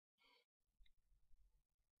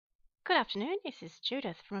Good afternoon, this is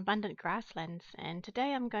Judith from Abundant Grasslands, and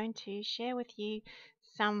today I'm going to share with you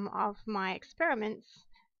some of my experiments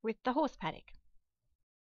with the horse paddock.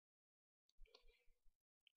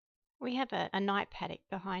 We have a night paddock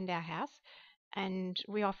behind our house, and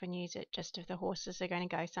we often use it just if the horses are going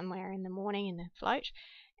to go somewhere in the morning in the float.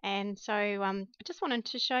 And so I just wanted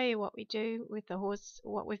to show you what we do with the horse,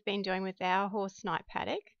 what we've been doing with our Horse Night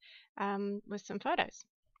Paddock with some photos.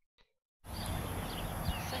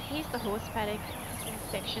 So here's the horse paddock, a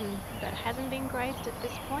section that hasn't been grazed at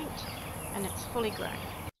this point, and it's fully grown.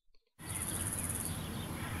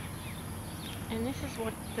 And this is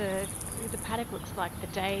what the paddock looks like the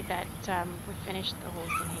day that we finished the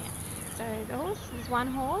horse in here. So the horse is one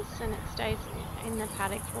horse, and it stays in the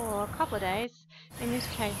paddock for a couple of days. In this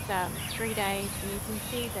case, 3 days, and you can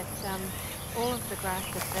see that all of the grass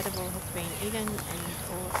that's edible has been eaten, and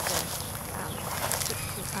all of the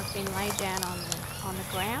sticks have been laid down on the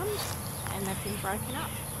ground, and they've been broken up.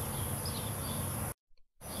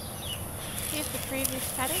 Here's the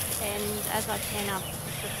previous paddock, and as I pan up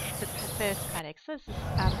the first paddock, so this is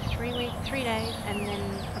 3 days, and then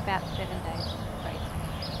about 7 days of grazing.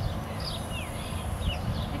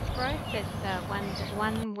 This growth that's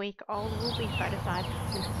 1 week old will be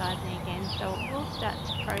photosynthesizing again, so it will start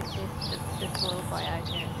to process the soil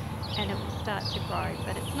biota, and it will start to grow,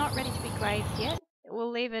 but it's not ready to be grazed yet. We'll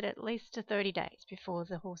leave it at least to 30 days before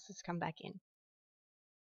the horses come back in.